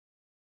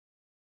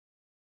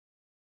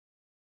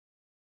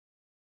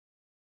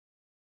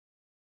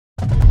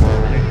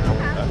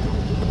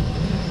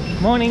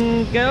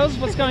Morning, girls.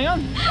 What's going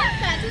on?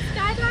 That's a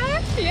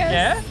skydive. Yes.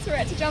 Yeah? So we're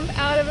about to jump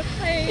out of a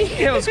plane.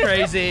 It was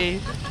crazy.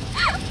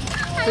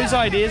 Whose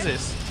idea is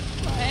this?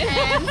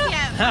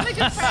 Yeah, I'm a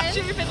good friend.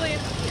 Stupidly.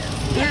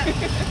 Yeah.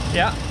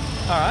 Yeah.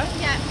 All right.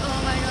 Yeah.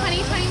 Oh my god.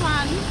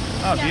 2021.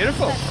 Oh, Yeah,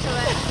 beautiful. Let's do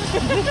it.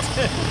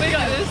 We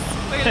got this.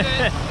 We're gonna do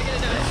it. We're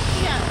gonna do it.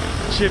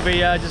 Yeah. Should we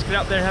just get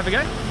up there and have a go?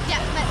 Yeah,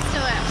 let's do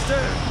it. Let's do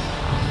it.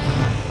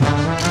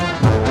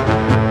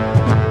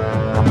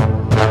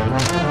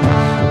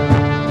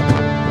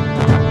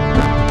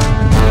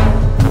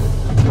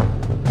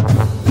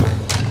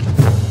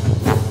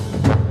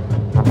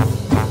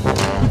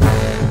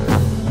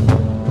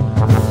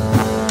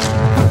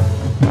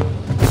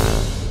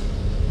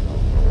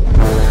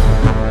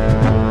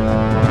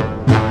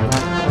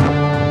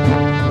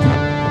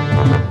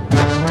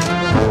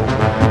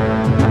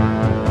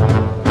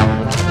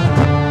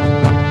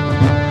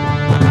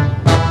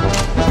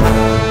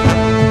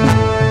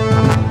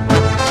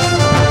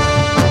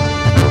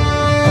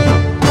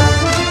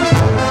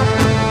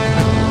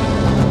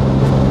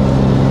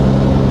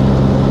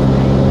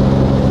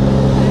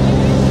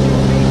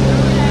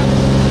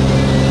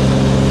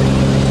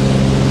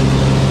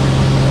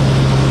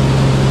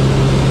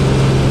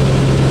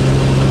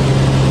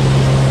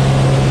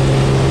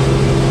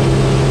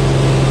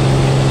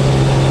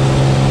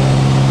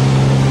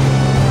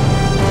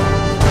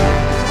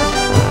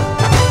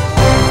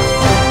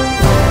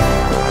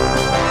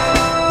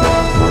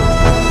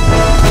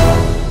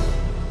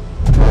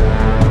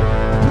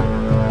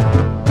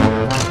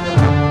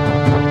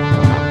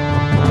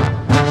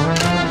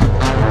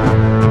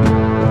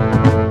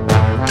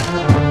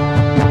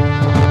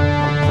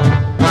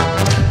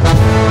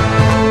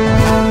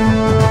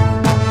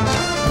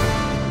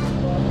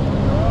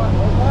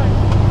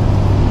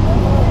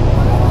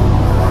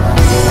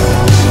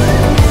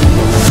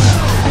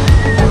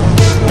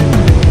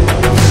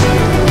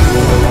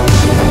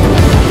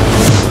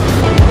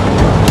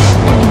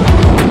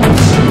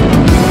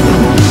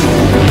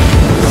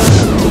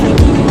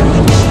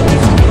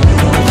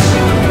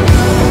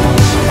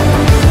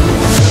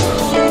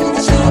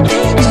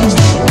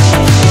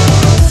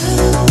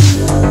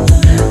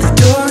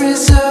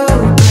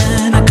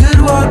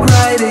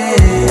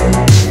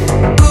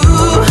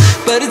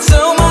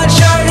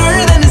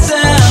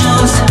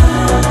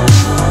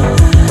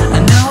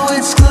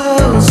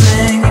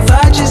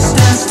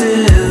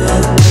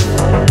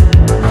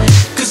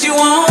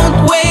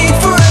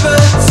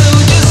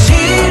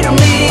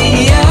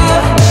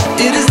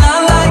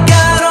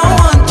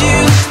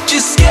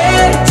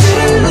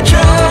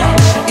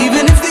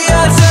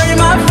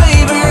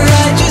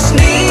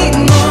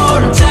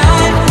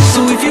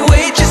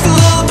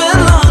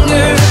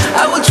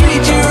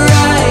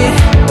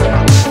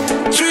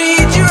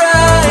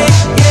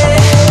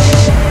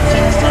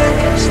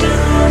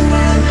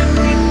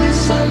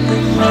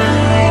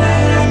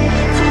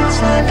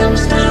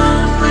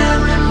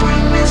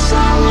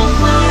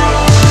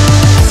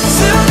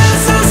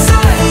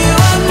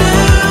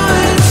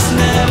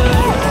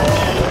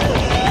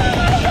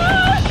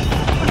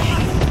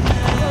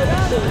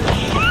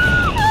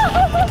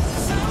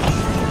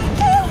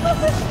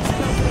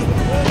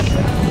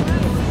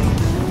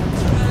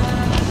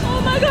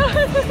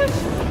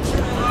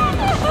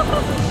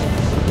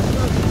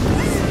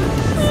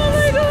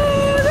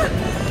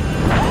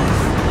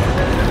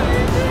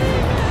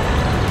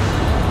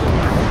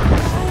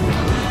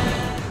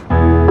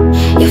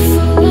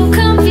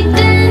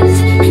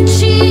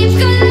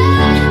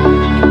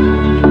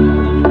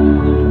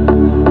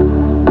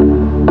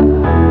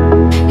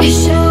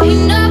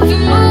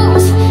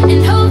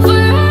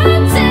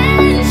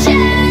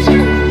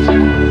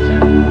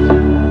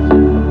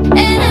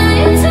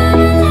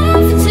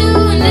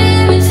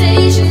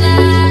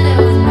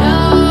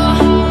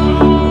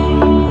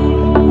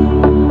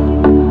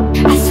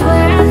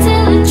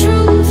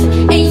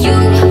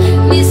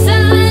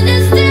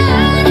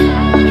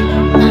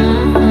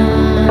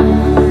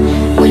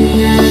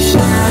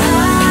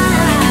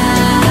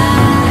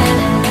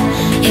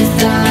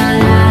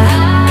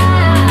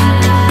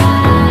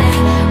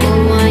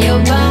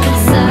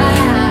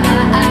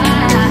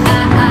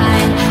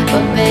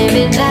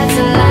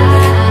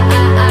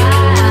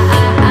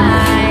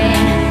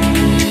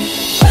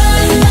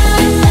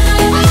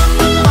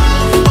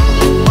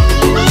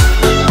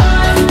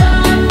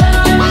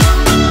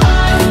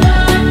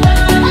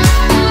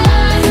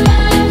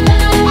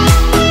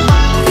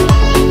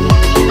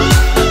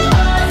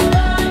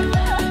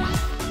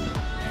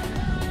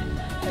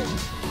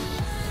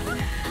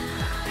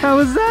 How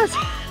was that?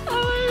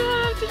 Oh my god, I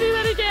have to do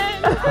that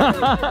again.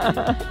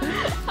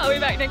 I'll be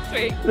back next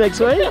week. Next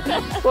week?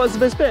 What's the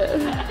best bit?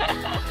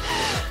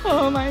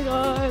 Oh my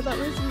god, that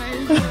was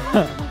amazing.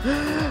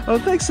 Well,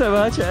 thanks so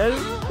much, Ed.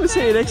 We'll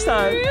see you next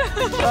time.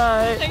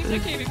 Bye. Thanks for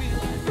keeping me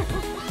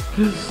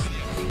alive.